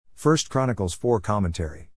1 Chronicles 4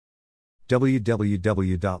 Commentary.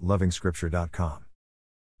 www.lovingscripture.com.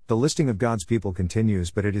 The listing of God's people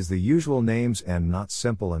continues, but it is the usual names and not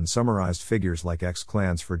simple and summarized figures like X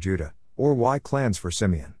clans for Judah, or Y clans for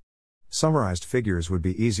Simeon. Summarized figures would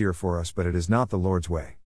be easier for us, but it is not the Lord's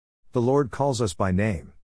way. The Lord calls us by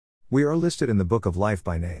name. We are listed in the book of life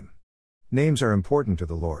by name. Names are important to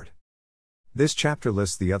the Lord. This chapter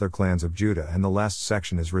lists the other clans of Judah, and the last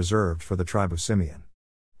section is reserved for the tribe of Simeon.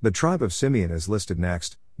 The tribe of Simeon is listed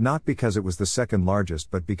next, not because it was the second largest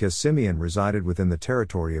but because Simeon resided within the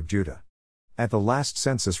territory of Judah. At the last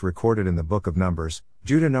census recorded in the book of Numbers,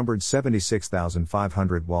 Judah numbered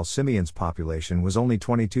 76,500 while Simeon's population was only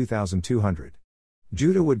 22,200.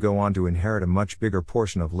 Judah would go on to inherit a much bigger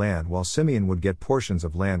portion of land while Simeon would get portions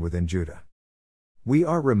of land within Judah. We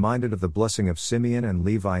are reminded of the blessing of Simeon and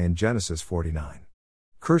Levi in Genesis 49.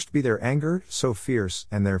 Cursed be their anger, so fierce,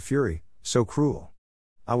 and their fury, so cruel.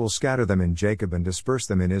 I will scatter them in Jacob and disperse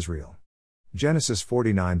them in Israel. Genesis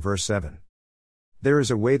 49 verse 7. There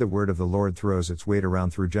is a way the word of the Lord throws its weight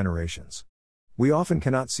around through generations. We often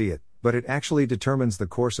cannot see it, but it actually determines the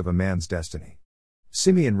course of a man's destiny.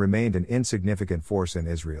 Simeon remained an insignificant force in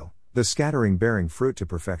Israel, the scattering bearing fruit to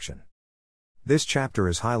perfection. This chapter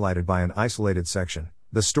is highlighted by an isolated section,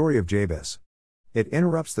 the story of Jabez. It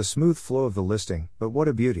interrupts the smooth flow of the listing, but what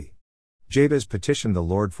a beauty! Jabez petitioned the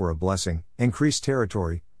Lord for a blessing, increased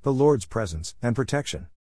territory, the Lord's presence, and protection.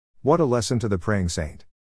 What a lesson to the praying saint!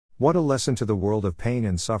 What a lesson to the world of pain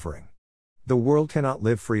and suffering! The world cannot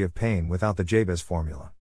live free of pain without the Jabez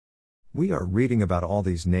formula. We are reading about all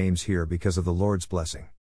these names here because of the Lord's blessing.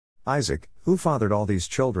 Isaac, who fathered all these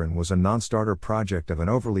children, was a non-starter project of an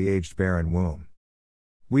overly aged barren womb.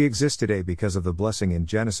 We exist today because of the blessing in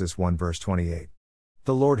Genesis 1 verse 28.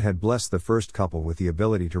 The Lord had blessed the first couple with the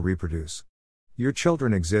ability to reproduce. Your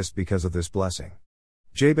children exist because of this blessing.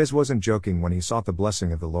 Jabez wasn't joking when he sought the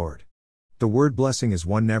blessing of the Lord. The word blessing is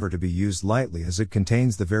one never to be used lightly as it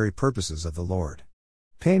contains the very purposes of the Lord.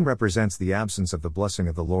 Pain represents the absence of the blessing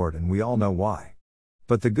of the Lord, and we all know why.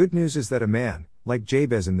 But the good news is that a man, like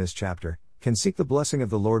Jabez in this chapter, can seek the blessing of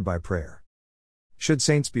the Lord by prayer. Should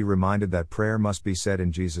saints be reminded that prayer must be said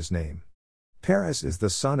in Jesus' name? Perez is the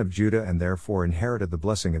son of Judah and therefore inherited the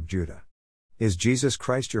blessing of Judah. Is Jesus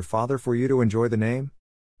Christ your father for you to enjoy the name?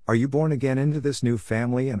 Are you born again into this new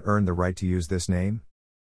family and earn the right to use this name?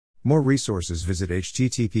 More resources visit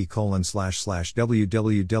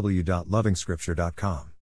http://www.lovingscripture.com.